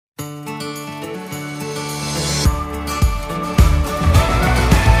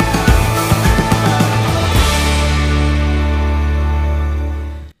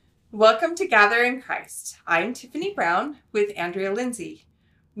Welcome to Gather in Christ. I'm Tiffany Brown with Andrea Lindsay.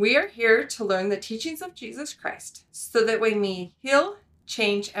 We are here to learn the teachings of Jesus Christ so that we may heal,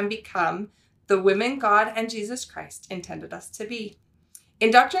 change, and become the women God and Jesus Christ intended us to be.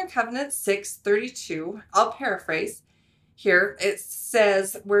 In Doctrine and Covenants 6:32, I'll paraphrase here, it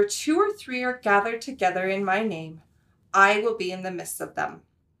says, "Where two or three are gathered together in my name, I will be in the midst of them."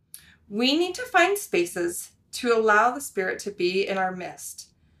 We need to find spaces to allow the Spirit to be in our midst.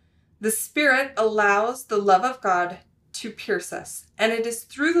 The Spirit allows the love of God to pierce us, and it is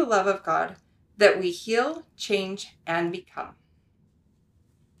through the love of God that we heal, change, and become.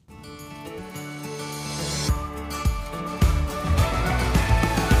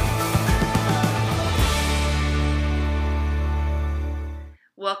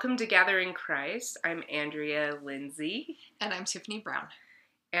 Welcome to Gather in Christ. I'm Andrea Lindsay. And I'm Tiffany Brown.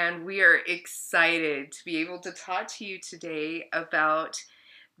 And we are excited to be able to talk to you today about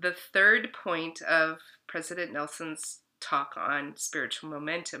the third point of President Nelson's talk on spiritual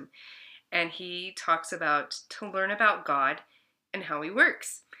momentum. And he talks about to learn about God and how he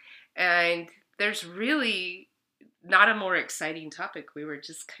works. And there's really not a more exciting topic. We were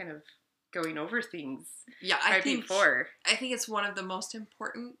just kind of going over things I think it's one of the most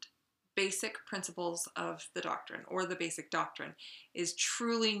important basic principles of the doctrine, or the basic doctrine, is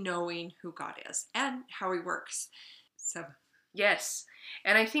truly knowing who God is and how he works. Yes,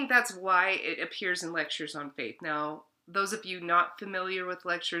 and I think that's why it appears in Lectures on Faith. Now, those of you not familiar with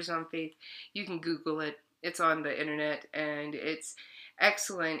Lectures on Faith, you can Google it. It's on the internet, and it's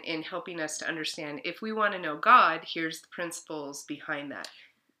excellent in helping us to understand if we want to know God, here's the principles behind that.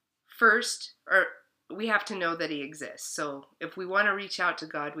 First, we have to know that he exists. So if we want to reach out to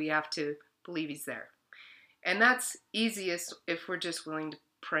God, we have to believe he's there. And that's easiest if we're just willing to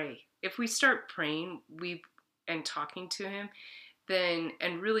pray. If we start praying and talking to him, then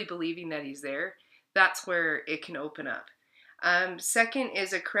and really believing that he's there, that's where it can open up. Second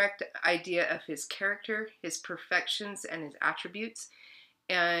is a correct idea of his character, his perfections, and his attributes.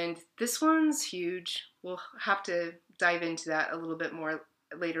 And this one's huge. We'll have to dive into that a little bit more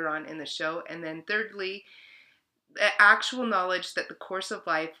later on in the show. And then thirdly, the actual knowledge that the course of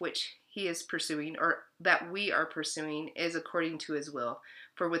life which he is pursuing, or that we are pursuing, is according to his will.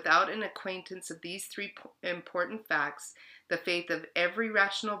 For without an acquaintance of these three important facts, the faith of every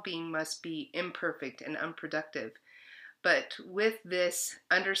rational being must be imperfect and unproductive. But with this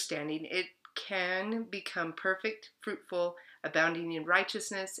understanding, it can become perfect, fruitful, abounding in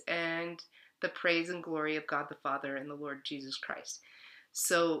righteousness, and the praise and glory of God the Father and the Lord Jesus Christ.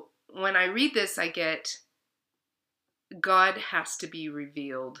 So when I read this, I get God has to be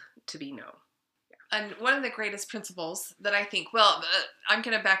revealed to be known. And one of the greatest principles that I think, I'm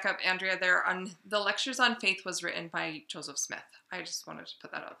going to back up Andrea there. On the Lectures on Faith was written by Joseph Smith. I just wanted to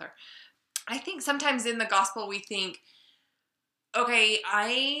put that out there. I think sometimes in the gospel we think, okay,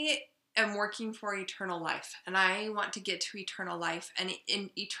 I am working for eternal life and I want to get to eternal life. And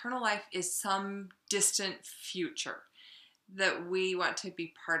in eternal life is some distant future that we want to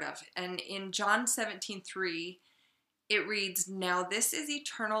be part of. And in John 17:3, it reads, "Now this is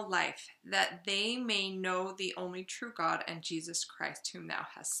eternal life, that they may know the only true God and Jesus Christ, whom thou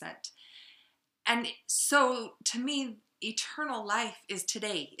hast sent." And so to me, eternal life is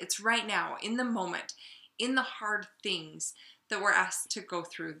today. It's right now, in the moment, in the hard things that we're asked to go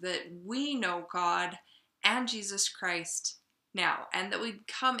through, that we know God and Jesus Christ now, and that we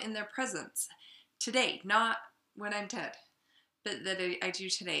come in their presence today, not when I'm dead, but that I do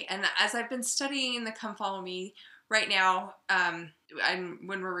today. And as I've been studying the Come Follow Me right now,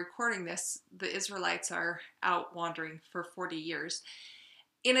 when we're recording this, the Israelites are out wandering for 40 years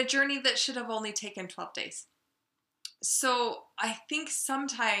in a journey that should have only taken 12 days. So I think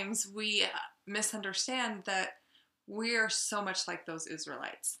sometimes we misunderstand that we are so much like those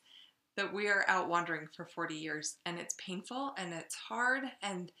Israelites, that we are out wandering for 40 years, and it's painful and it's hard.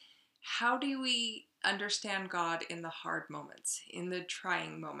 And how do we understand God in the hard moments, in the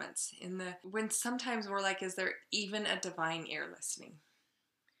trying moments, when sometimes we're like, is there even a divine ear listening?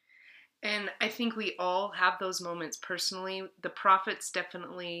 And I think we all have those moments personally. The prophets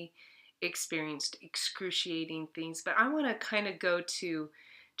definitely experienced excruciating things, but I want to kind of go to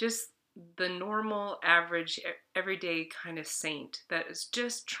just the normal, average, everyday kind of saint that is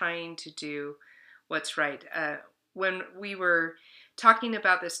just trying to do what's right. When we were talking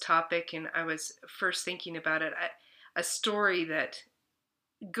about this topic and I was first thinking about it, a story that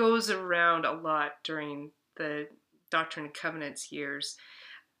goes around a lot during the Doctrine and Covenants years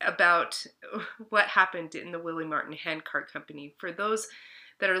about what happened in the Willie Martin Handcart Company. For those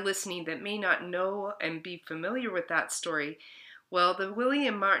that are listening that may not know and be familiar with that story, Well, the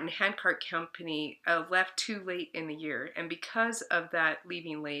William Martin Handcart Company left too late in the year, and because of that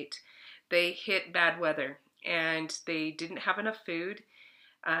leaving late, they hit bad weather, and they didn't have enough food.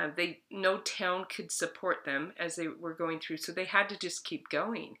 No town could support them as they were going through, so they had to just keep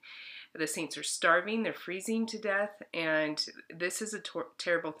going. The saints are starving, they're freezing to death, and this is a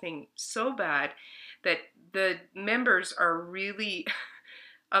terrible thing. So bad that the members are really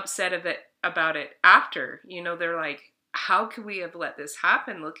upset about it after. They're like, how could we have let this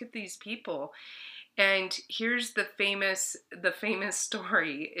happen? Look at these people. And here's the famous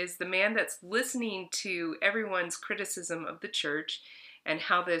story is the man that's listening to everyone's criticism of the church and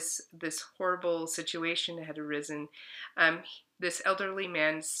how this horrible situation had arisen. This elderly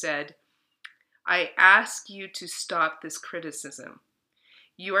man said, "I ask you to stop this criticism.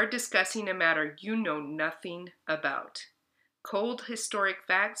 You are discussing a matter you know nothing about. Cold historic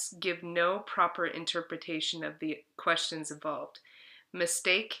facts give no proper interpretation of the questions involved.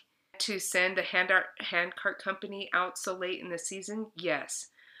 Mistake to send the handcart company out so late in the season? Yes.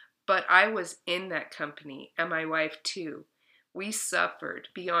 But I was in that company, and my wife too. We suffered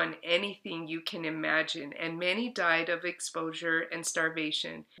beyond anything you can imagine, and many died of exposure and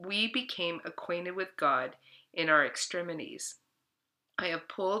starvation. We became acquainted with God in our extremities. I have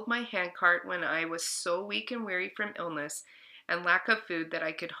pulled my handcart when I was so weak and weary from illness and lack of food that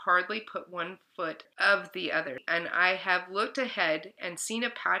I could hardly put one foot of the other. And I have looked ahead and seen a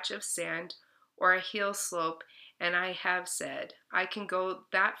patch of sand or a hill slope, and I have said, I can go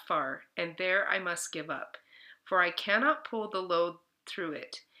that far, and there I must give up, for I cannot pull the load through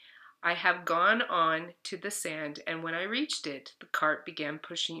it. I have gone on to the sand, and when I reached it, the cart began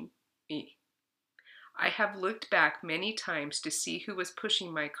pushing me. I have looked back many times to see who was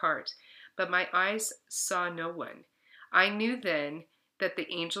pushing my cart, but my eyes saw no one. I knew then that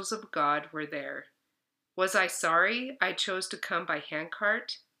the angels of God were there. Was I sorry I chose to come by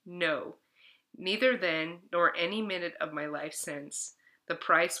handcart? No, neither then nor any minute of my life since. The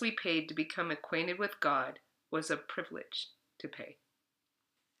price we paid to become acquainted with God was a privilege to pay."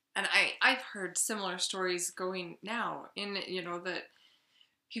 And I've heard similar stories going now in, that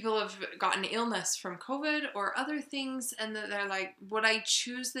people have gotten illness from COVID or other things, and that they're like, would I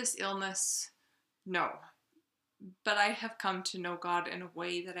choose this illness? No. But I have come to know God in a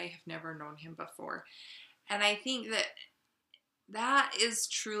way that I have never known him before. And I think that is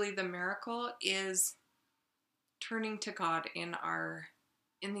truly the miracle, is turning to God in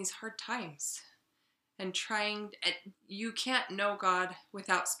these hard times and you can't know God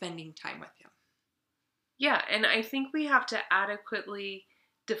without spending time with him. Yeah, and I think we have to adequately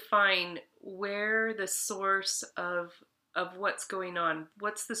define where the source of what's going on,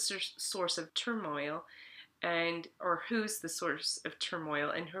 what's the source of turmoil, or who's the source of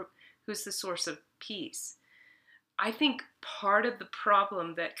turmoil, and who's the source of peace. I think part of the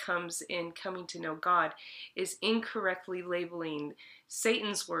problem that comes in coming to know God is incorrectly labeling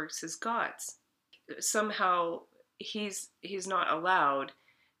Satan's works as God's. Somehow he's not allowed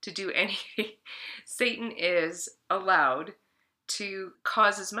to do anything. Satan is allowed to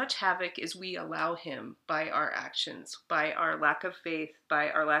cause as much havoc as we allow him by our actions, by our lack of faith, by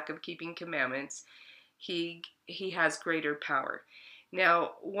our lack of keeping commandments. He has greater power.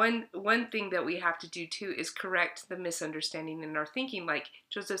 Now, one thing that we have to do too is correct the misunderstanding in our thinking. Like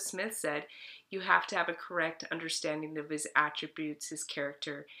Joseph Smith said, you have to have a correct understanding of his attributes, his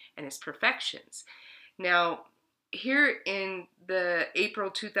character, and his perfections. Now, here in the April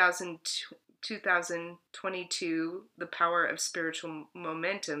 2022, The Power of Spiritual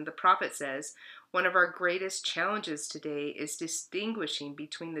Momentum, the prophet says, one of our greatest challenges today is distinguishing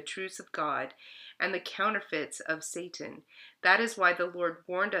between the truths of God and the counterfeits of Satan. That is why the Lord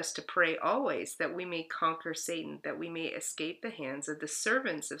warned us to pray always, that we may conquer Satan, that we may escape the hands of the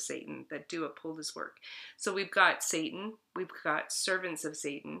servants of Satan that do uphold his work. So we've got Satan, we've got servants of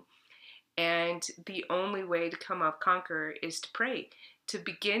Satan, and the only way to come off conqueror is to pray, to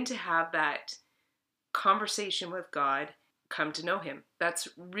begin to have that conversation with God, come to know him. That's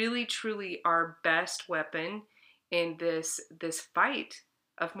really, truly our best weapon in this fight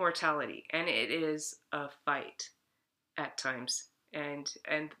of mortality. And it is a fight at times, and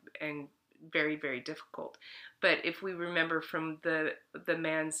very, very difficult. But if we remember from the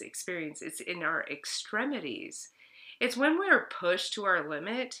man's experience, it's in our extremities. It's when we are pushed to our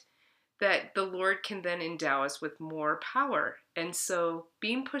limit that the Lord can then endow us with more power. And so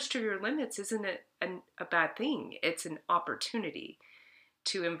being pushed to your limits isn't a bad thing. It's an opportunity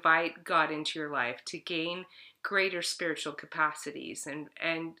to invite God into your life, to gain greater spiritual capacities and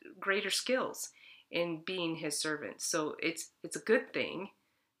greater skills in being his servant. So it's a good thing,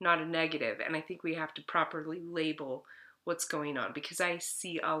 not a negative. And I think we have to properly label what's going on, because I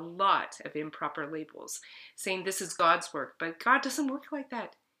see a lot of improper labels saying this is God's work, but God doesn't work like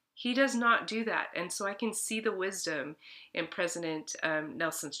that. He does not do that. And so I can see the wisdom in President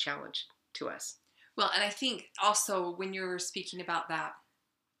Nelson's challenge to us. Well, and I think also when you're speaking about that,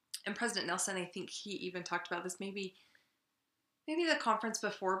 and President Nelson, I think he even talked about this maybe the conference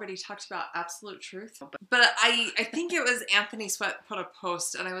before, but he talked about absolute truth. But I think it was Anthony Sweat put a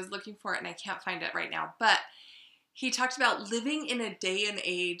post, and I was looking for it, and I can't find it right now. But he talked about living in a day and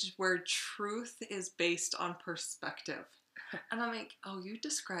age where truth is based on perspective. And I'm like, oh, you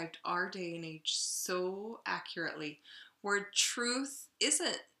described our day and age so accurately, where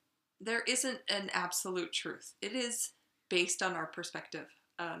there isn't an absolute truth. It is based on our perspective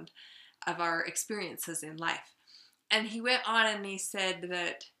and of our experiences in life. And he went on and he said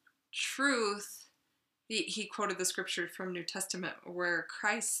that truth, he quoted the scripture from New Testament where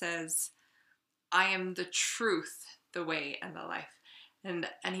Christ says, I am the truth, the way, and the life. And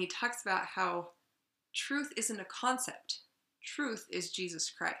he talks about how truth isn't a concept. Truth is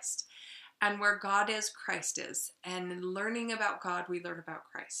Jesus Christ. And where God is, Christ is. And learning about God, we learn about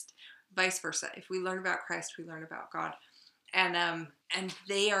Christ. Vice versa. If we learn about Christ, we learn about God. And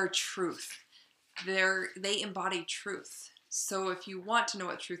they are truth. They embody truth. So if you want to know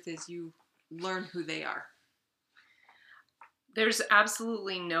what truth is, you learn who they are. There's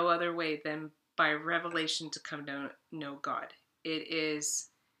absolutely no other way than by revelation to come to know God. It is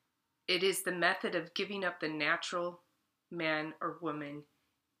the method of giving up the natural man or woman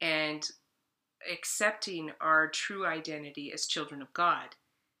and accepting our true identity as children of God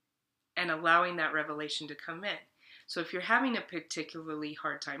and allowing that revelation to come in. So if you're having a particularly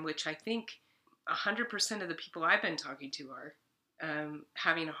hard time, which I think 100% of the people I've been talking to are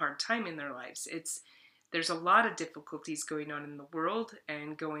having a hard time in their lives, there's a lot of difficulties going on in the world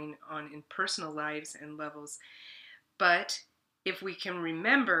and going on in personal lives and levels. But if we can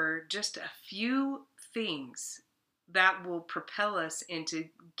remember just a few things that will propel us into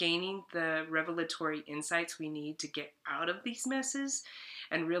gaining the revelatory insights we need to get out of these messes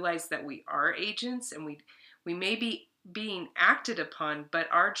and realize that we are agents and we may be being acted upon, but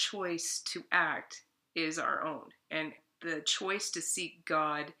our choice to act is our own. And the choice to seek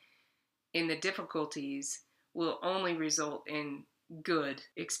God in the difficulties will only result in good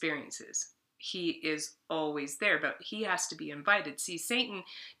experiences. He is always there, but he has to be invited. See, Satan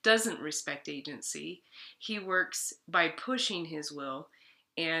doesn't respect agency. He works by pushing his will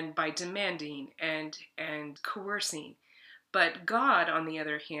and by demanding and coercing. But God, on the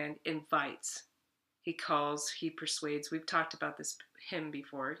other hand, invites. He calls, he persuades. We've talked about this hymn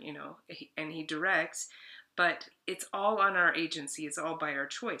before, and he directs. But it's all on our agency. It's all by our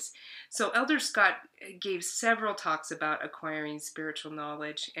choice. So Elder Scott gave several talks about acquiring spiritual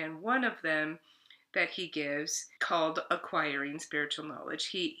knowledge, and one of them that he gives, called Acquiring Spiritual Knowledge,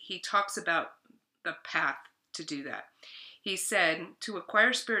 he talks about the path to do that. He said, to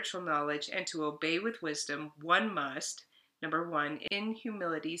acquire spiritual knowledge and to obey with wisdom, one must, number one, in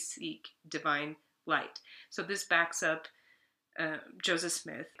humility seek divine light. So this backs up Joseph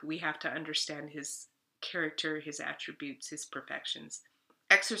Smith. We have to understand his character, his attributes, his perfections.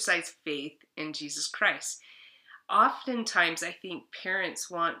 Exercise faith in Jesus Christ. Oftentimes, I think parents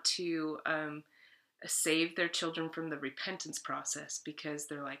want to save their children from the repentance process because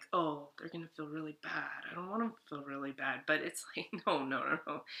they're like, oh, they're going to feel really bad. I don't want them to feel really bad. But it's like,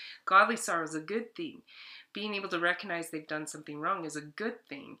 no. Godly sorrow is a good thing. Being able to recognize they've done something wrong is a good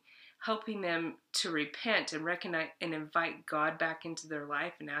thing. Helping them to repent and recognize and invite God back into their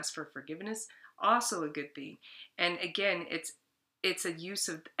life and ask for forgiveness, also a good thing. And again, it's a use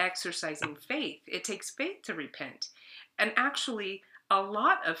of exercising faith. It takes faith to repent. And actually, a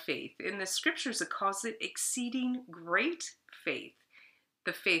lot of faith. In the scriptures, it calls it exceeding great faith,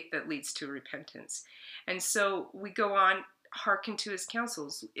 the faith that leads to repentance. And so we go on, hearken to his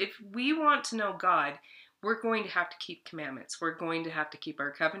counsels. If we want to know God, we're going to have to keep commandments. We're going to have to keep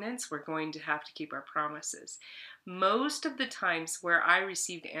our covenants. We're going to have to keep our promises. Most of the times where I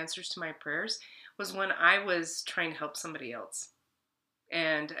received answers to my prayers was when I was trying to help somebody else.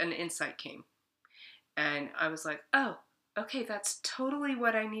 And an insight came. And I was like, oh, okay, that's totally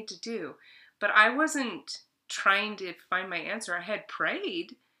what I need to do. But I wasn't trying to find my answer. I had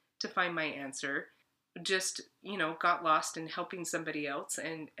prayed to find my answer. Just, got lost in helping somebody else.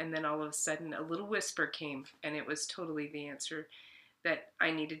 And then all of a sudden a little whisper came, and it was totally the answer that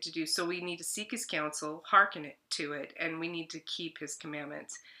I needed to do. So we need to seek his counsel, hearken to it, and we need to keep his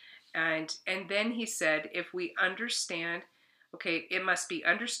commandments. And then he said, if we understand, okay, it must be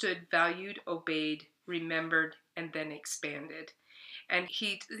understood, valued, obeyed, remembered, and then expanded. And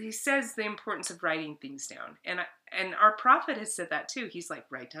he says the importance of writing things down. And our prophet has said that too. He's like,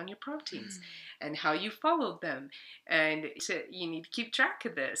 write down your promptings and how you followed them. And you need to keep track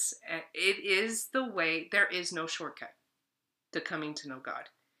of this. And it is the way. There is no shortcut to coming to know God.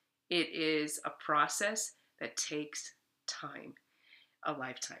 It is a process that takes time, a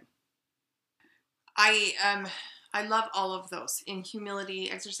lifetime. I love all of those. In humility,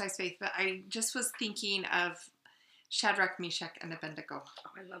 exercise faith, but I just was thinking of Shadrach, Meshach, and Abednego. Oh,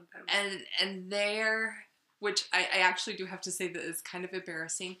 I love them. And they're, which I actually do have to say that is kind of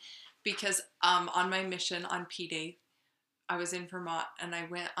embarrassing, because on my mission on P-Day, I was in Vermont and I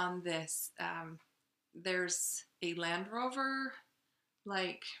went on this, there's a Land Rover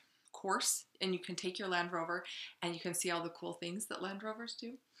like course, and you can take your Land Rover and you can see all the cool things that Land Rovers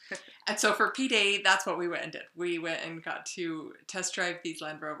do. And so for P-Day, that's what we went and did. We went and got to test drive these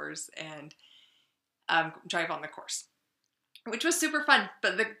Land Rovers and drive on the course, which was super fun.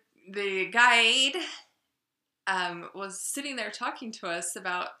 But the guide was sitting there talking to us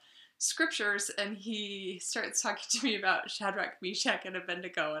about scriptures, and he starts talking to me about Shadrach, Meshach, and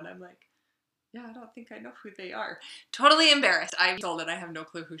Abednego, and I'm like, yeah, I don't think I know who they are. Totally embarrassed. I'm told that I have no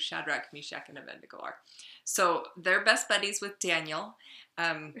clue who Shadrach, Meshach, and Abednego are. So they're best buddies with Daniel.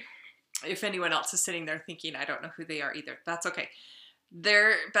 If anyone else is sitting there thinking, I don't know who they are either, that's okay.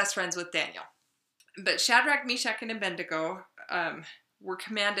 They're best friends with Daniel. But Shadrach, Meshach, and Abednego were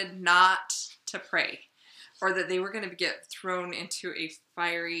commanded not to pray, or that they were going to get thrown into a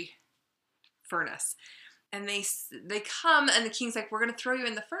fiery furnace. And they come, and the king's like, we're going to throw you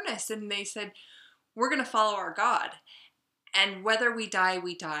in the furnace. And they said, we're going to follow our God. And whether we die,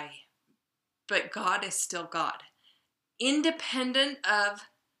 we die. But God is still God. Independent of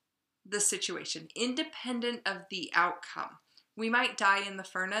the situation, independent of the outcome. We might die in the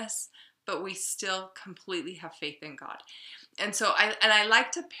furnace, but we still completely have faith in God. And so I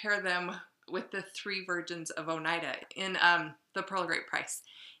like to pair them with the three virgins of Oneida in The Pearl of Great Price.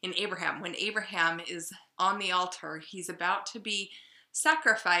 In Abraham, when Abraham is on the altar, he's about to be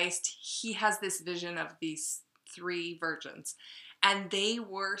sacrificed, he has this vision of these three virgins, and they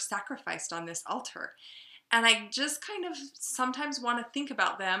were sacrificed on this altar. And I just kind of sometimes want to think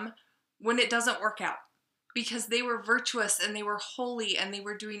about them when it doesn't work out, because they were virtuous and they were holy and they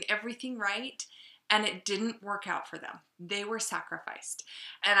were doing everything right, and it didn't work out for them. They were sacrificed.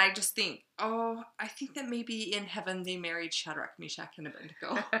 And I just think, oh, I think that maybe in heaven they married Shadrach, Meshach, and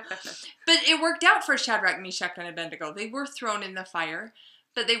Abednego. But it worked out for Shadrach, Meshach, and Abednego. They were thrown in the fire,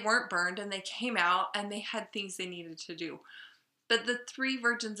 but they weren't burned, and they came out and they had things they needed to do. But the three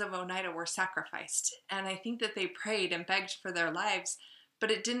virgins of Oneida were sacrificed. And I think that they prayed and begged for their lives,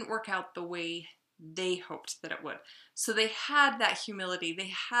 but it didn't work out the way they hoped that it would. So they had that humility,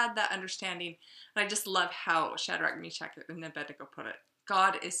 they had that understanding, and I just love how Shadrach, Meshach, and Abednego put it.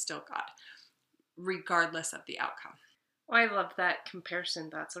 God is still God, regardless of the outcome. Well, I love that comparison.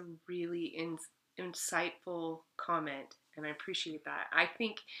 That's a really insightful comment, and I appreciate that. I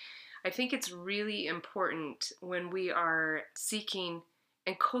think it's really important when we are seeking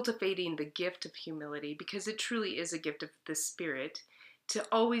and cultivating the gift of humility, because it truly is a gift of the Spirit, to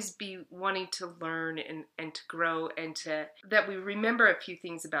always be wanting to learn and to grow, and that we remember a few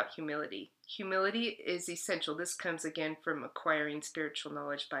things about humility. Humility is essential. This comes again from Acquiring Spiritual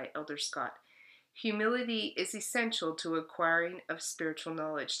Knowledge by Elder Scott. Humility is essential to acquiring of spiritual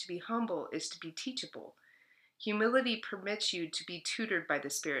knowledge. To be humble is to be teachable. Humility permits you to be tutored by the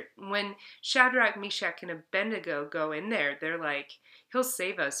Spirit. When Shadrach, Meshach, and Abednego go in there, they're like, he'll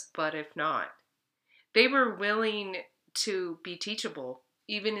save us, but if not. They were willing to be teachable,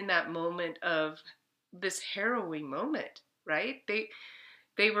 even in that moment of this harrowing moment, right?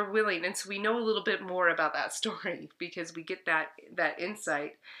 They were willing, and so we know a little bit more about that story because we get that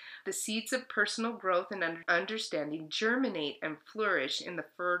insight. The seeds of personal growth and understanding germinate and flourish in the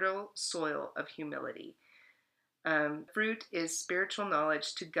fertile soil of humility. Fruit is spiritual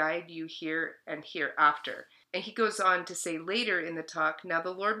knowledge to guide you here and hereafter. And he goes on to say later in the talk, now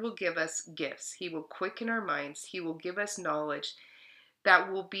the Lord will give us gifts. He will quicken our minds. He will give us knowledge that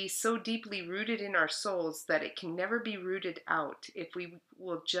will be so deeply rooted in our souls that it can never be rooted out if we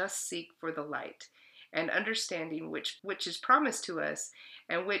will just seek for the light and understanding which is promised to us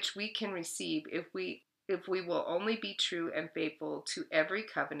and which we can receive if we will only be true and faithful to every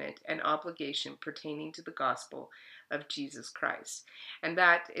covenant and obligation pertaining to the gospel of Jesus Christ. And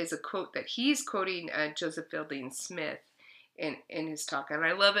that is a quote that he's quoting Joseph Fielding Smith in his talk. And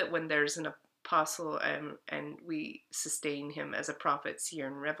I love it when there's an apostle and we sustain him as a prophet, seer,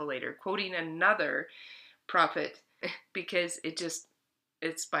 and revelator, quoting another prophet, because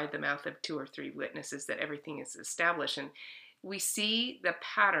it's by the mouth of two or three witnesses that everything is established. And we see the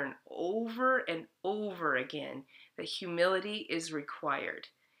pattern over and over again that humility is required.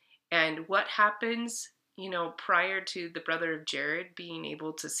 And what happens, prior to the brother of Jared being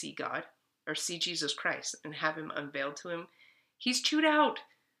able to see God or see Jesus Christ and have him unveiled to him? He's chewed out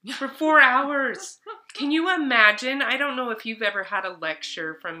for 4 hours. Can you imagine? I don't know if you've ever had a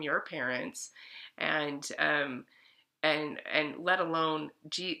lecture from your parents and let alone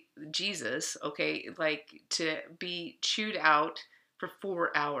Jesus, okay, like to be chewed out for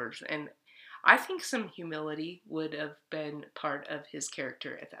 4 hours. And I think some humility would have been part of his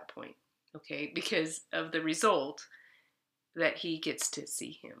character at that point, okay, because of the result that he gets to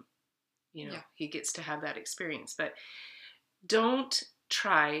see him. He gets to have that experience. But don't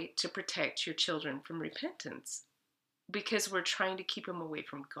try to protect your children from repentance, because we're trying to keep them away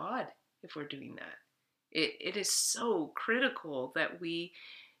from God if we're doing that. It is so critical that we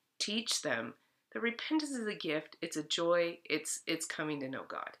teach them that repentance is a gift. It's a joy. It's coming to know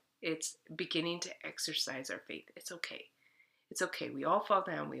God. It's beginning to exercise our faith. It's okay. It's okay. We all fall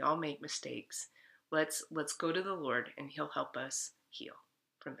down. We all make mistakes. Let's go to the Lord, and He'll help us heal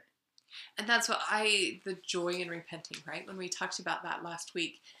from it. And that's what the joy in repenting, right? When we talked about that last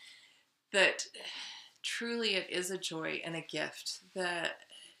week, that truly it is a joy and a gift.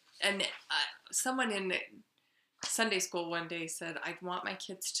 Someone in Sunday school one day said, I want my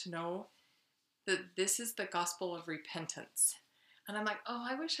kids to know that this is the gospel of repentance. And I'm like, oh,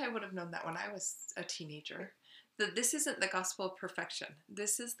 I wish I would have known that when I was a teenager, that this isn't the gospel of perfection.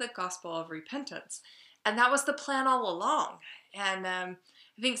 This is the gospel of repentance. And that was the plan all along. And I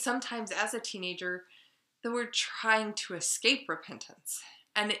think sometimes as a teenager, that we're trying to escape repentance.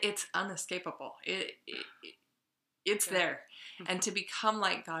 And it's unescapable. It's there. And to become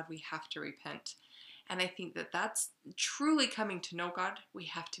like God, we have to repent. And I think that's truly coming to know God. We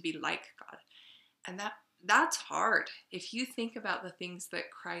have to be like God. And that's hard. If you think about the things that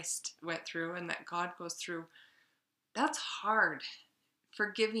Christ went through and that God goes through, that's hard.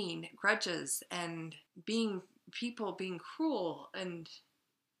 Forgiving grudges and being cruel, and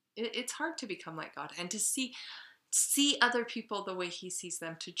it's hard to become like God and to see other people the way He sees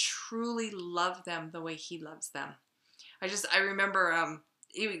them, to truly love them the way He loves them. I remember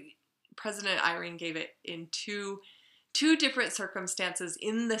President Eyring gave it in two different circumstances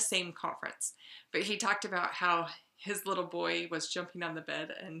in the same conference, but he talked about how his little boy was jumping on the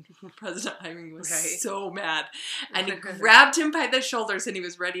bed and President Eyring was so mad, and he grabbed him by the shoulders and he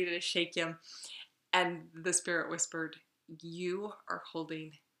was ready to shake him, and the Spirit whispered, "You are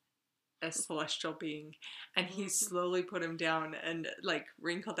holding a celestial being," and he slowly put him down and like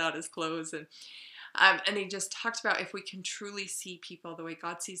wrinkled out his clothes, and he just talked about if we can truly see people the way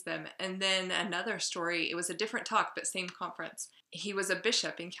God sees them. And then another story, it was a different talk, but same conference. He was a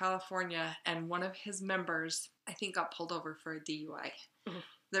bishop in California, and one of his members, I think, got pulled over for a DUI. Mm-hmm.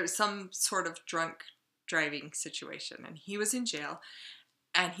 There was some sort of drunk driving situation, and he was in jail,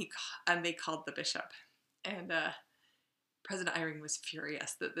 and they called the bishop. And President Eyring was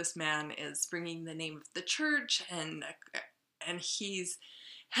furious that this man is bringing the name of the church, and he's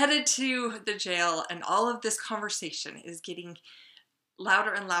headed to the jail, and all of this conversation is getting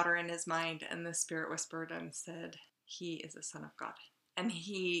louder and louder in his mind, and the Spirit whispered and said, "He is a son of God." And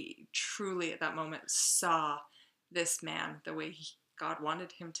he truly at that moment saw this man the way God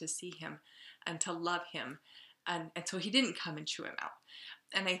wanted him to see him and to love him, and so he didn't come and chew him out.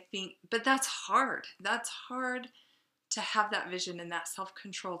 And I think, but that's hard. That's hard to have that vision and that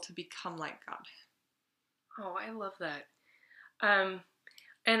self-control to become like God. Oh, I love that.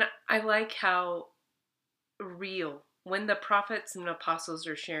 And I like how real, when the prophets and apostles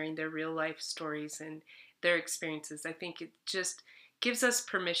are sharing their real life stories and their experiences, I think it just gives us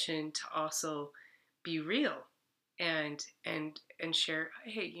permission to also be real and share,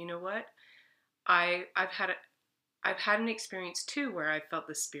 hey, you know what? I've had an experience too where I felt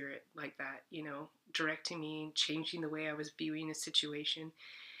the Spirit like that, directing me and changing the way I was viewing a situation.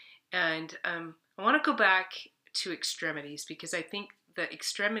 And I want to go back to extremities, because I think the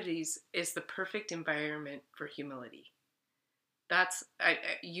extremities is the perfect environment for humility.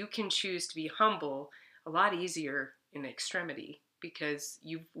 You can choose to be humble a lot easier in extremity because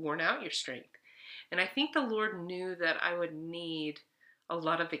you've worn out your strength. And I think the Lord knew that I would need a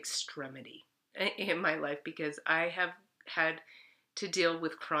lot of extremity in my life, because I have had to deal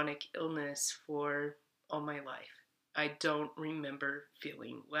with chronic illness for all my life. I don't remember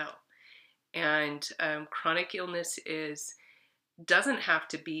feeling well. And chronic illness doesn't have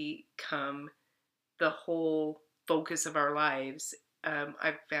to become the whole focus of our lives.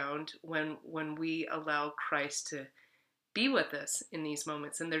 I've found when we allow Christ to be with us in these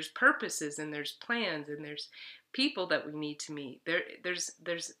moments, and there's purposes and there's plans and there's people that we need to meet.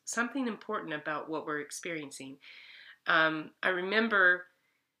 There's something important about what we're experiencing. I remember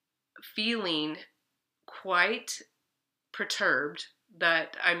feeling quite perturbed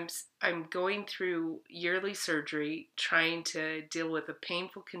that I'm going through yearly surgery, trying to deal with a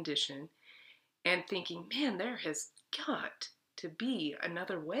painful condition, and thinking, man, there has got to be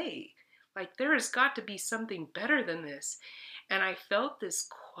another way. Like, there has got to be something better than this. And I felt this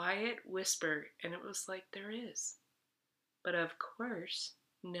quiet whisper, and it was like, there is. But of course,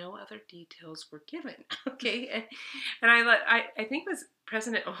 no other details were given. Okay. And I think it was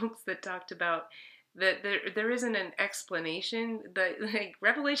President Oaks that talked about that there isn't an explanation. That, like,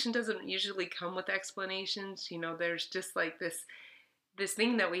 revelation doesn't usually come with explanations. You know, there's just like this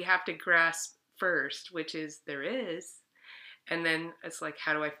thing that we have to grasp first, which is there is. And then it's like,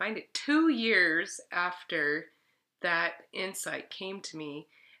 how do I find it? 2 years after that insight came to me,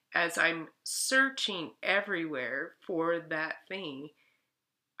 as I'm searching everywhere for that thing,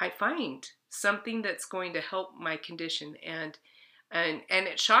 I find something that's going to help my condition. And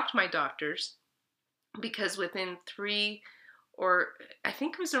it shocked my doctors, because within I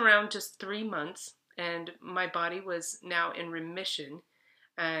think it was around just 3 months, and my body was now in remission.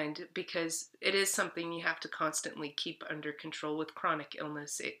 And because it is something you have to constantly keep under control with chronic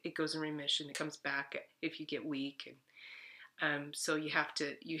illness, it goes in remission. It comes back if you get weak, and so you have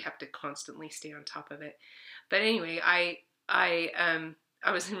to constantly stay on top of it. But anyway, I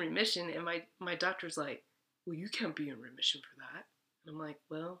was in remission, and my doctor's like, "Well, you can't be in remission for that." And I'm like,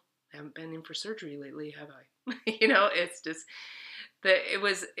 "Well, I haven't been in for surgery lately, have I?" You know, it's just that it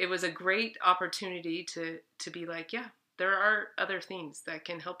was a great opportunity to be like, yeah, there are other things that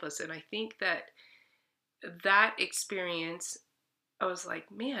can help us. And I think that experience, I was like,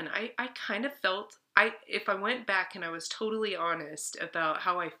 man, I kind of felt, if I went back and I was totally honest about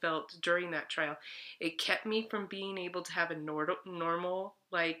how I felt during that trial, it kept me from being able to have a normal,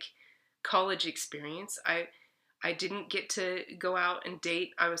 like, college experience. I didn't get to go out and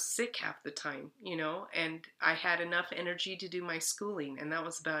date. I was sick half the time, you know, and I had enough energy to do my schooling, and that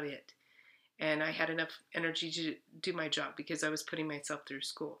was about it. And I had enough energy to do my job because I was putting myself through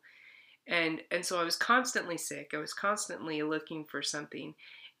school. And so I was constantly sick. I was constantly looking for something.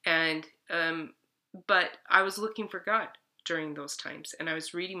 And, but I was looking for God during those times. And I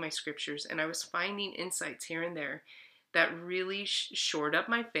was reading my scriptures, and I was finding insights here and there that really shored up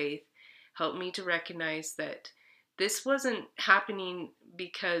my faith, helped me to recognize that this wasn't happening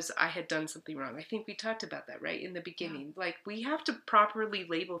because I had done something wrong. I think we talked about that, right, in the beginning. Yeah. Like, we have to properly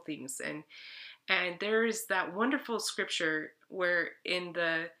label things. And there is that wonderful scripture where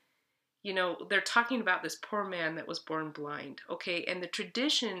they're talking about this poor man that was born blind. Okay, and the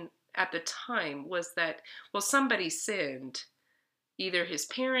tradition at the time was that, well, somebody sinned. Either his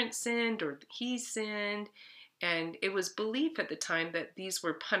parents sinned or he sinned. And it was belief at the time that these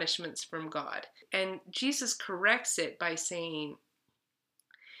were punishments from God. And Jesus corrects it by saying,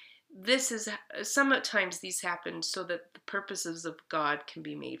 sometimes these happen so that the purposes of God can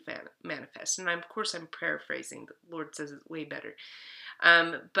be made manifest. And of course, I'm paraphrasing. The Lord says it way better.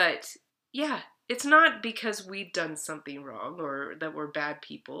 But yeah, it's not because we've done something wrong or that we're bad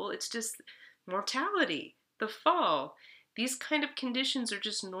people. It's just mortality, the fall. These kind of conditions are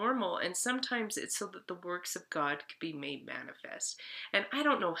just normal, and sometimes it's so that the works of God could be made manifest. And I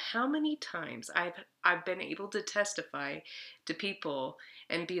don't know how many times I've been able to testify to people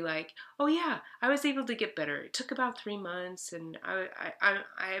and be like, "Oh yeah, I was able to get better. It took about 3 months, and I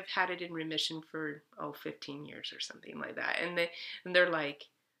have had it in remission for 15 years or something like that." And they're like,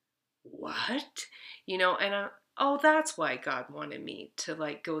 "What?" You know, and that's why God wanted me to,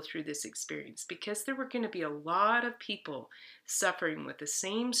 like, go through this experience, because there were going to be a lot of people suffering with the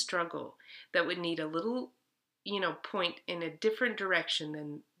same struggle that would need a little, point in a different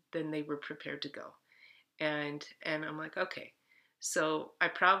direction than they were prepared to go. And I'm like, okay, so I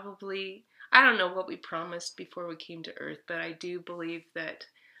don't know what we promised before we came to earth, but I do believe that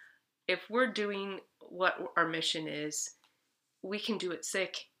if we're doing what our mission is, we can do it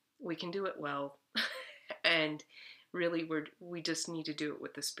sick, we can do it well. And really, we just need to do it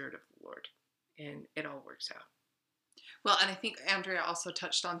with the Spirit of the Lord, and it all works out. Well, and I think Andrea also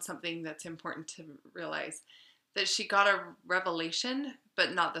touched on something that's important to realize, that she got a revelation,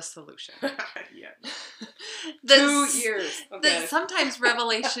 but not the solution. Yeah. 2 years. Okay. That sometimes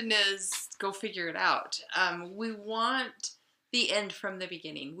revelation is go figure it out. We want the end from the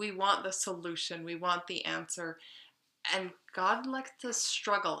beginning. We want the solution. We want the answer. And God lets us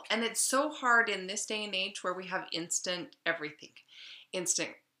struggle. And it's so hard in this day and age where we have instant everything.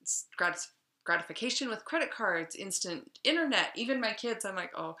 Instant gratification with credit cards, instant internet. Even my kids, I'm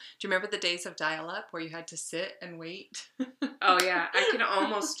like, oh, do you remember the days of dial-up where you had to sit and wait? Oh yeah, I can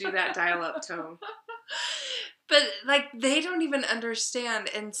almost do that dial-up tone. But like, they don't even understand.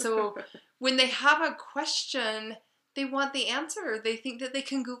 And so when they have a question, they want the answer. They think that they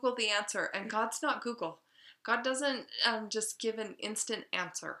can Google the answer, and God's not Google. God doesn't just give an instant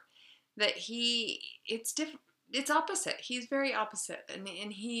answer. That it's different. It's opposite. He's very opposite, and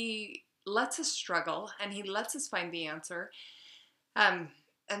he lets us struggle, and he lets us find the answer. And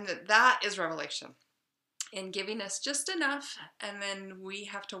that is revelation, in giving us just enough, and then we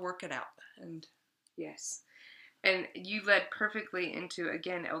have to work it out. And yes. And you led perfectly into,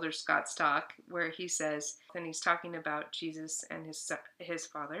 again, Elder Scott's talk, where he says, and he's talking about Jesus and his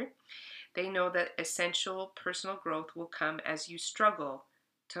Father, they know that essential personal growth will come as you struggle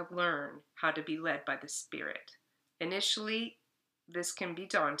to learn how to be led by the Spirit. Initially, this can be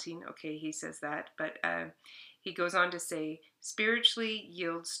daunting, okay, he says that, but he goes on to say, spiritually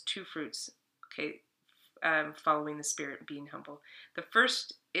yields two fruits, okay, following the Spirit, being humble. The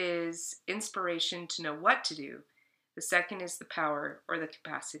first is inspiration to know what to do. The second is the power or the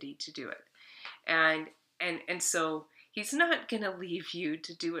capacity to do it. And so he's not going to leave you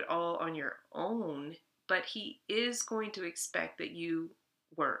to do it all on your own, but he is going to expect that you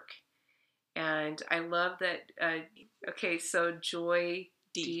work. And I love that. Okay, so Joy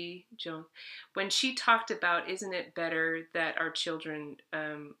D. Jones, when she talked about, isn't it better that our children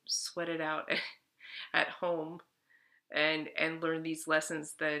sweat it out at home and learn these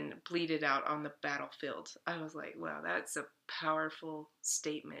lessons than bleed it out on the battlefield? I was like, wow, that's a powerful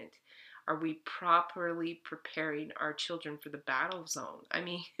statement. Are we properly preparing our children for the battle zone? I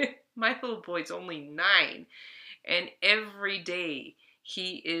mean, my little boy's only 9, and every day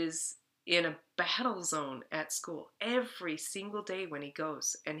he is in a battle zone at school. Every single day when he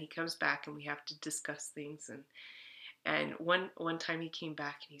goes, and he comes back and we have to discuss things. And one time he came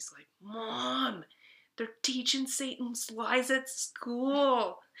back and he's like, Mom, they're teaching Satan's lies at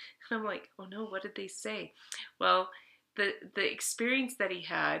school. And I'm like, oh no, what did they say? Well, the experience that he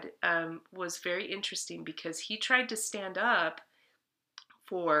had was very interesting, because he tried to stand up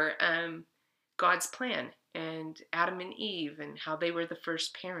for God's plan and Adam and Eve and how they were the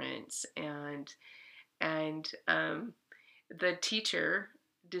first parents, and the teacher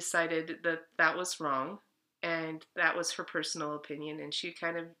decided that was wrong, and that was her personal opinion, and she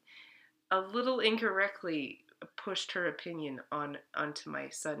kind of a little incorrectly pushed her opinion onto my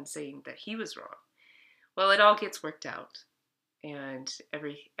son, saying that he was wrong. Well, it all gets worked out, and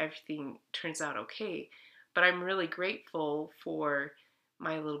everything turns out okay. But I'm really grateful for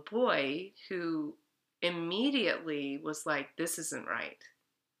my little boy, who immediately was like, this isn't right.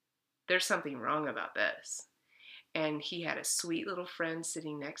 There's something wrong about this. And he had a sweet little friend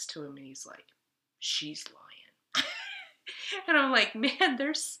sitting next to him, and he's like, she's lying. And I'm like, man,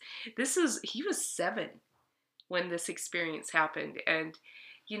 he was 7 when this experience happened. And,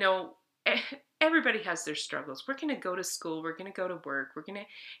 you know, everybody has their struggles. We're going to go to school. We're going to go to work. We're going to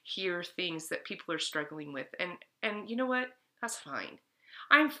hear things that people are struggling with. And you know what? That's fine.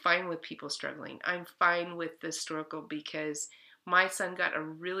 I'm fine with people struggling. I'm fine with the struggle, because my son got a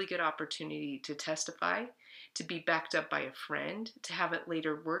really good opportunity to testify, to be backed up by a friend, to have it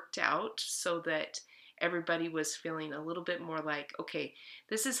later worked out so that everybody was feeling a little bit more like, okay,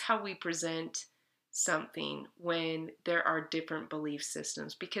 this is how we present something when there are different belief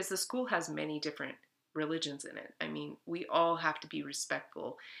systems, because the school has many different religions in it. I mean, we all have to be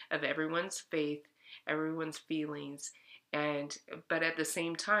respectful of everyone's faith, everyone's feelings, but at the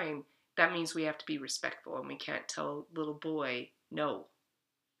same time, that means we have to be respectful, and we can't tell a little boy no,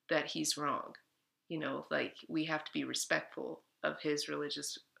 that he's wrong. You know, like, we have to be respectful of his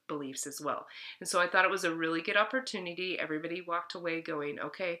religious beliefs as well. And so I thought it was a really good opportunity. Everybody walked away going,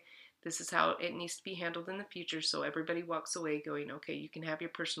 okay, this is how it needs to be handled in the future. So everybody walks away going, okay, you can have your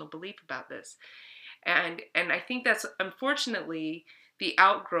personal belief about this. And I think that's unfortunately the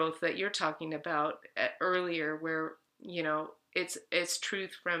outgrowth that you're talking about earlier, where, you know, it's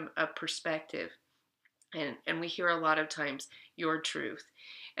truth from a perspective. And we hear a lot of times your truth.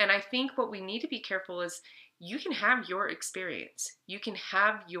 And I think what we need to be careful is, you can have your experience. You can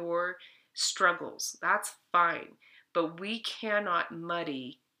have your struggles. That's fine. But we cannot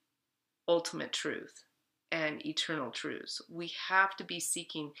muddy ultimate truth and eternal truths. We have to be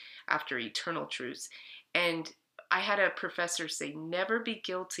seeking after eternal truths. And I had a professor say, never be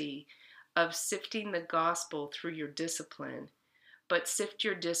guilty of sifting the gospel through your discipline, but sift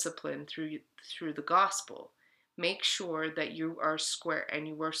your discipline through the gospel. Make sure that you are square and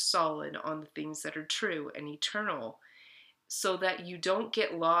you are solid on the things that are true and eternal, so that you don't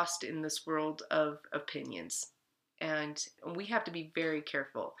get lost in this world of opinions. And we have to be very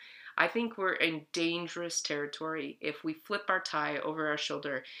careful. I think we're in dangerous territory if we flip our tie over our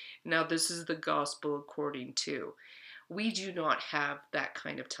shoulder. Now, this is the gospel according to. We do not have that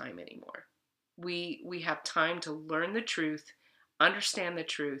kind of time anymore. We have time to learn the truth, understand the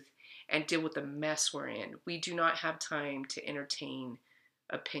truth, and deal with the mess we're in. We do not have time to entertain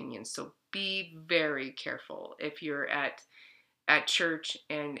opinions. So be very careful if you're at church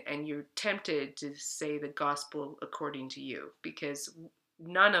and you're tempted to say the gospel according to you, because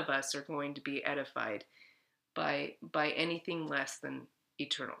none of us are going to be edified by anything less than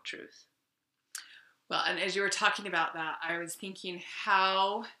eternal truth. Well, and as you were talking about that, I was thinking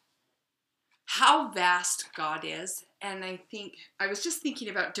how vast God is. And I was just thinking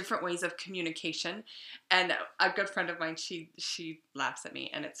about different ways of communication. And a good friend of mine, she laughs at me,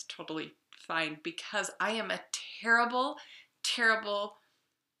 and it's totally fine, because I am a terrible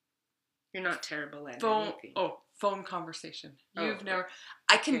You're not terrible at phone anything. phone conversation. You've Oh, never.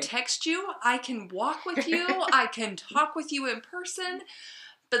 I can okay. text you, I can walk with you, I can talk with you in person,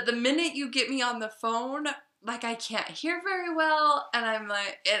 but the minute you get me on the phone, like, I can't hear very well, and I'm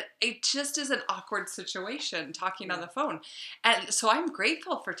like, it just is an awkward situation talking on the phone. And so I'm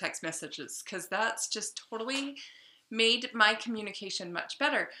grateful for text messages, because that's just totally made my communication much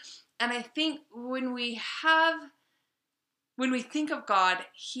better. And I think when we think of God,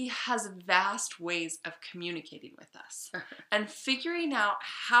 he has vast ways of communicating with us and figuring out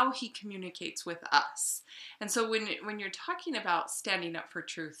how he communicates with us. And so when you're talking about standing up for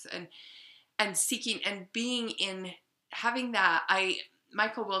truth and seeking and being in, having that,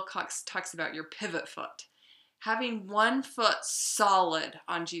 Michael Wilcox talks about your pivot foot, having one foot solid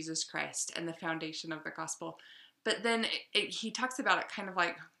on Jesus Christ and the foundation of the gospel. But then he talks about it kind of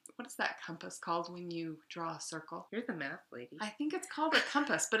like, what is that compass called when you draw a circle? You're the math lady. I think it's called a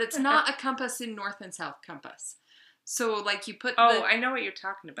compass, but it's not a compass in north and south compass. So, like, you put I know what you're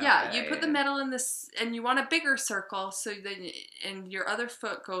talking about. Yeah, you put the metal in this, and you want a bigger circle, so then, and your other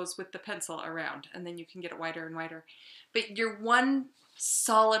foot goes with the pencil around, and then you can get it wider and wider. But your one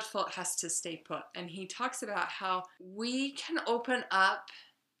solid foot has to stay put. And he talks about how we can open up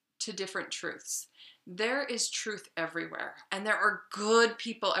to different truths. There is truth everywhere, and there are good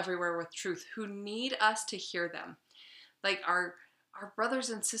people everywhere with truth who need us to hear them. Like our brothers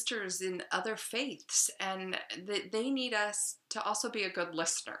and sisters in other faiths, and they need us to also be a good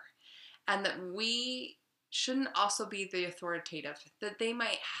listener, and that we shouldn't also be the authoritative, that they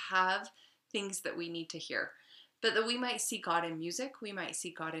might have things that we need to hear, but that we might see God in music, we might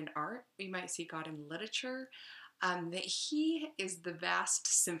see God in art, we might see God in literature, that he is the vast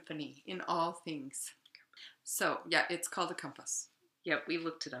symphony in all things. So, yeah, it's called a compass. Yep, we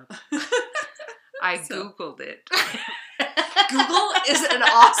looked it up. I Googled it. Google is an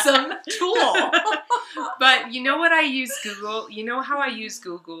awesome tool. But you know what I use Google? You know how I use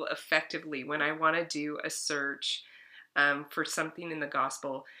Google effectively when I want to do a search for something in the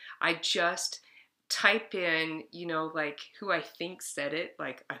gospel? I just type in, like who I think said it.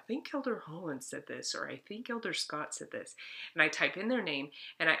 Like, I think Elder Holland said this, or I think Elder Scott said this. And I type in their name,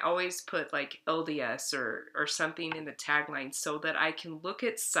 and I always put like LDS or something in the tagline so that I can look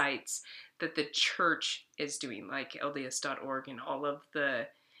at sites that the church is doing, like LDS.org and all of the,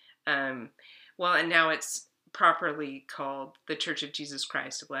 and now it's properly called the Church of Jesus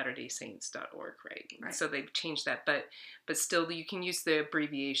Christ of Latter-day Saints.org, right? So they've changed that, but still you can use the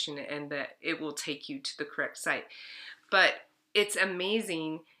abbreviation and that it will take you to the correct site. But it's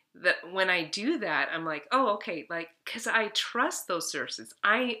amazing that when I do that, I'm like, oh, okay, like, because I trust those sources.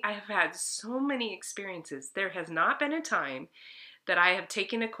 I have had so many experiences. There has not been a time that I have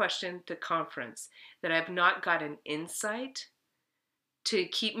taken a question to conference that I've not got an insight to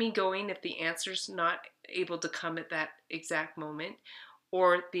keep me going if the answer's not able to come at that exact moment,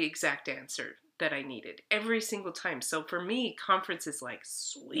 or the exact answer that I needed every single time. So for me, conference is like,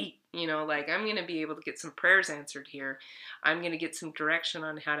 sweet, like I'm going to be able to get some prayers answered here. I'm going to get some direction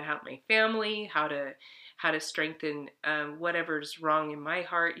on how to help my family, how to strengthen whatever's wrong in my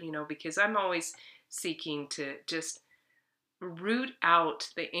heart, because I'm always seeking to just root out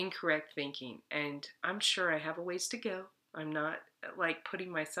the incorrect thinking. And I'm sure I have a ways to go. I'm not like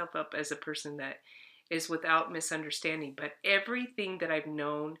putting myself up as a person that is without misunderstanding, but everything that I've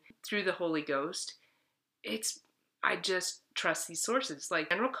known through the Holy Ghost, I just trust these sources. Like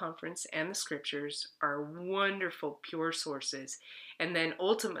General Conference and the scriptures are wonderful, pure sources. And then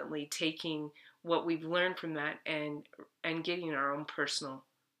ultimately taking what we've learned from that and getting our own personal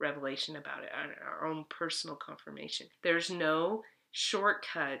revelation about it, our own personal confirmation. There's no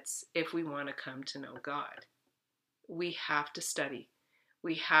shortcuts if we want to come to know God. we have to study.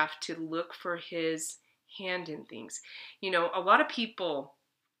 We have to look for his hand in things. You know, a lot of people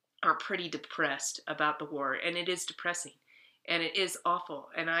are pretty depressed about the war, and it is depressing and it is awful.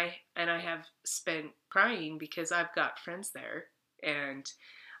 And I have spent crying because I've got friends there, and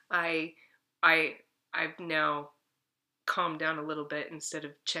I I I've now calmed down a little bit. Instead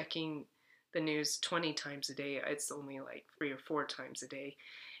of checking the news 20 times a day, it's only like 3 or 4 times a day.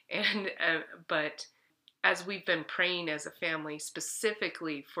 And but as we've been praying as a family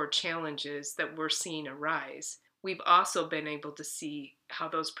specifically for challenges that we're seeing arise, we've also been able to see how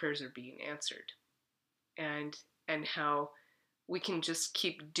those prayers are being answered, and how we can just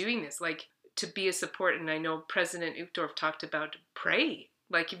keep doing this, like, to be a support. And I know President Uchtdorf talked about pray.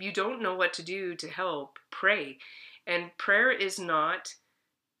 Like, if you don't know what to do to help, pray. And prayer is not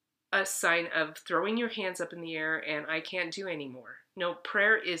a sign of throwing your hands up in the air and I can't do anymore. No,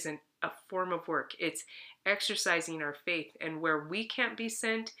 prayer isn't a form of work. It's exercising our faith. And where we can't be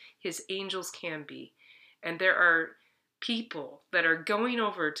sent, his angels can be. And there are people that are going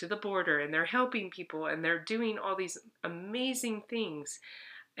over to the border and they're helping people and they're doing all these amazing things.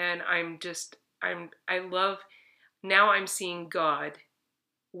 And I love, now I'm seeing God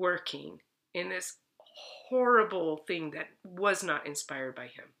working in this horrible thing that was not inspired by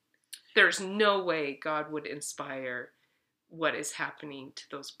him. There's no way God would inspire what is happening to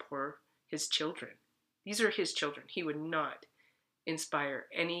those his children. These are his children. He would not inspire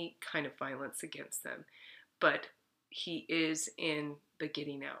any kind of violence against them. But he is in the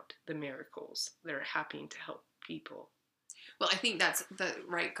getting out, the miracles that are happening to help people. Well, I think that's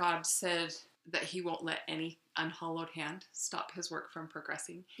right. God said that he won't let any unhallowed hand stop his work from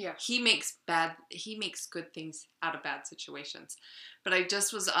progressing. Yeah. He makes good things out of bad situations. But I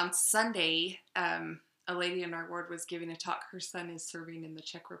just was on Sunday, a lady in our ward was giving a talk. Her son is serving in the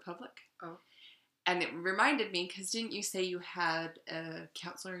Czech Republic. Oh. And it reminded me, because didn't you say you had a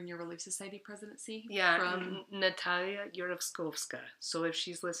counselor in your Relief Society presidency? Yeah, from Natalia Yurovskovska. So if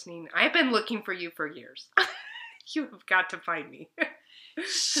she's listening, I've been looking for you for years. You have got to find me.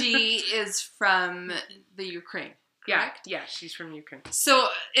 She is from the Ukraine, correct? Yeah, she's from Ukraine. So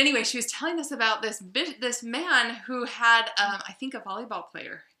anyway, she was telling us about this man who had, I think, a volleyball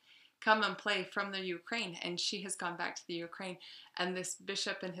player come and play from the Ukraine, and she has gone back to the Ukraine. And this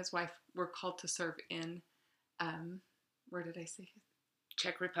bishop and his wife were called to serve in, where did I say?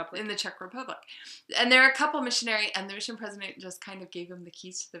 Czech Republic. In the Czech Republic. And they're a couple missionary, and the mission president just kind of gave him the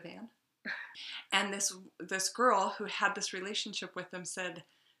keys to the van. And this girl who had this relationship with them said,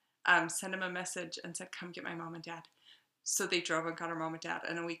 sent him a message and said, come get my mom and dad. So they drove and got her mom and dad.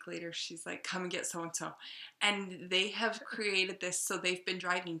 And a week later, she's like, come and get so-and-so. And they have created this. So they've been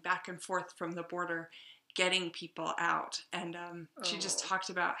driving back and forth from the border, getting people out. And she just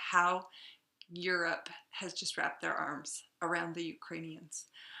talked about how Europe has just wrapped their arms around the Ukrainians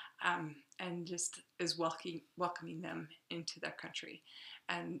and just is welcoming them into their country.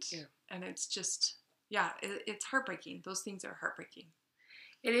 And it's just, it's heartbreaking. Those things are heartbreaking.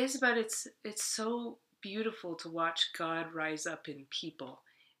 It is, but it's so beautiful to watch God rise up in people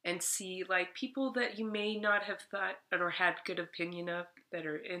and see, like, people that you may not have thought or had good opinion of that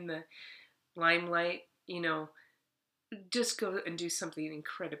are in the limelight, just go and do something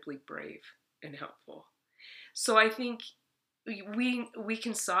incredibly brave and helpful. So I think we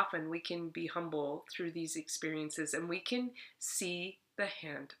can soften, we can be humble through these experiences, and we can see the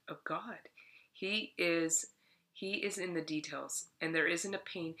hand of God. He is in the details, and there isn't a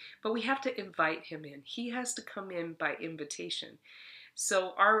pain, but we have to invite him in. He has to come in by invitation.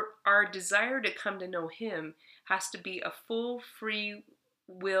 So our desire to come to know him has to be a full free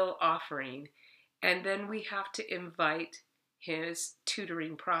will offering, and then we have to invite his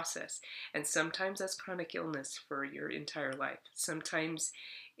tutoring process. And sometimes that's chronic illness for your entire life. Sometimes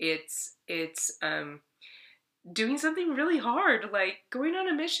it's doing something really hard, like going on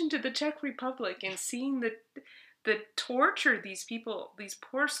a mission to the Czech Republic and seeing the torture these people, these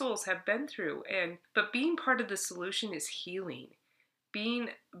poor souls have been through. But being part of the solution is healing. Being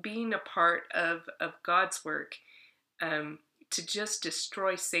a part of God's work to just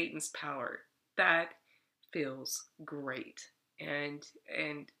destroy Satan's power, that feels great. And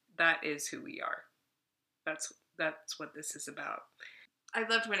that is who we are. That's what this is about. I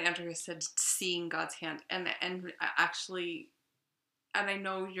loved when Andrea said seeing God's hand, and actually, and I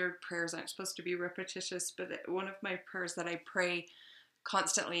know your prayers aren't supposed to be repetitious, but one of my prayers that I pray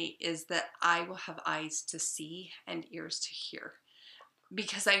constantly is that I will have eyes to see and ears to hear.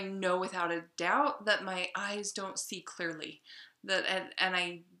 Because I know without a doubt that my eyes don't see clearly. And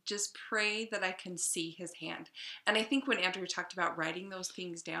I just pray that I can see his hand. And I think when Andrew talked about writing those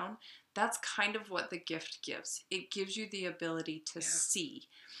things down, that's kind of what the gift gives. It gives you the ability to see.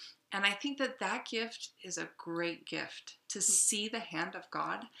 And I think that gift is a great gift, to see the hand of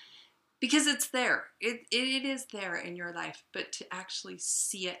God, because it's there. It is there in your life, but to actually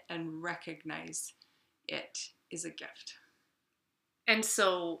see it and recognize it is a gift. And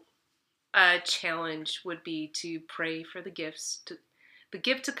so a challenge would be to pray for the gifts, the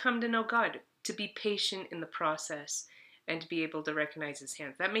gift to come to know God, to be patient in the process, and to be able to recognize his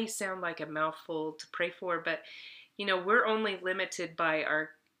hand. That may sound like a mouthful to pray for, but we're only limited by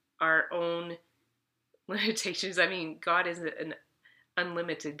our own limitations. I mean, God is an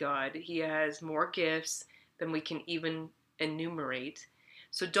unlimited God. He has more gifts than we can even enumerate.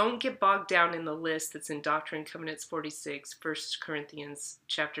 So don't get bogged down in the list that's in Doctrine and Covenants 46, 1 Corinthians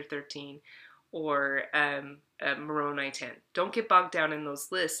chapter 13, or Moroni 10. Don't get bogged down in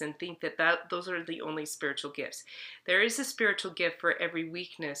those lists and think that those are the only spiritual gifts. There is a spiritual gift for every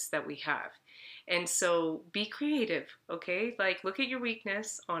weakness that we have. And so be creative, okay? Like, look at your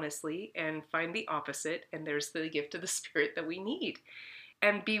weakness, honestly, and find the opposite, and there's the gift of the Spirit that we need.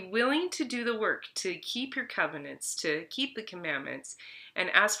 And be willing to do the work, to keep your covenants, to keep the commandments,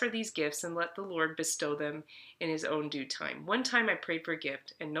 and ask for these gifts and let the Lord bestow them in his own due time. One time I prayed for a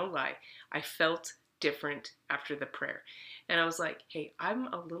gift, and no lie, I felt different after the prayer. And I was like, hey, I'm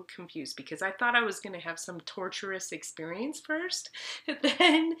a little confused because I thought I was going to have some torturous experience first.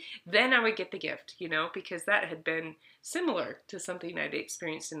 then I would get the gift, because that had been similar to something I'd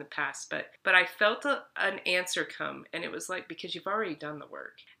experienced in the past. But I felt an answer come, and it was like, because you've already done the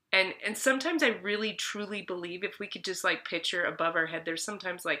work. And sometimes I really truly believe if we could just like picture above our head, there's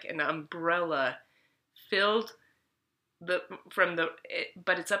sometimes like an umbrella filled but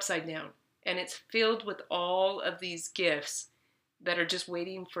it's upside down. And it's filled with all of these gifts that are just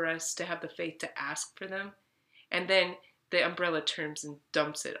waiting for us to have the faith to ask for them. And then the umbrella turns and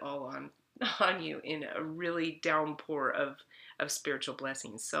dumps it all on you in a really downpour of spiritual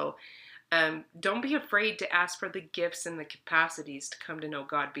blessings. So don't be afraid to ask for the gifts and the capacities to come to know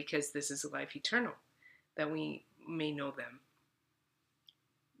God, because this is a life eternal, that we may know them.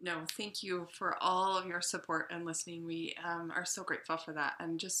 No, thank you for all of your support and listening. We are so grateful for that.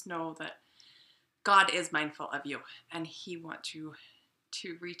 And just know that God is mindful of you, and he wants you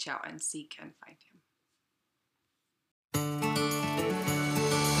to reach out and seek and find him.